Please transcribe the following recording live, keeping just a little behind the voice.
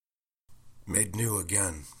Made New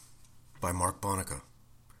Again by Mark Bonica.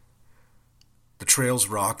 The trail's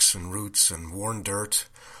rocks and roots and worn dirt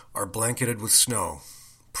are blanketed with snow,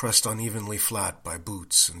 pressed unevenly flat by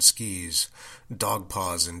boots and skis, dog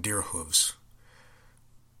paws and deer hooves.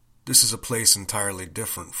 This is a place entirely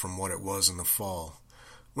different from what it was in the fall,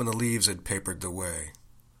 when the leaves had papered the way,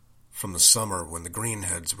 from the summer when the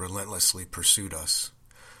greenheads relentlessly pursued us,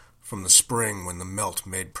 from the spring when the melt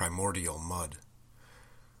made primordial mud.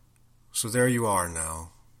 So there you are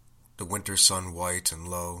now, the winter sun white and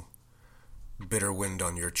low, bitter wind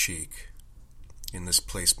on your cheek, in this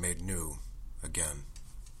place made new again.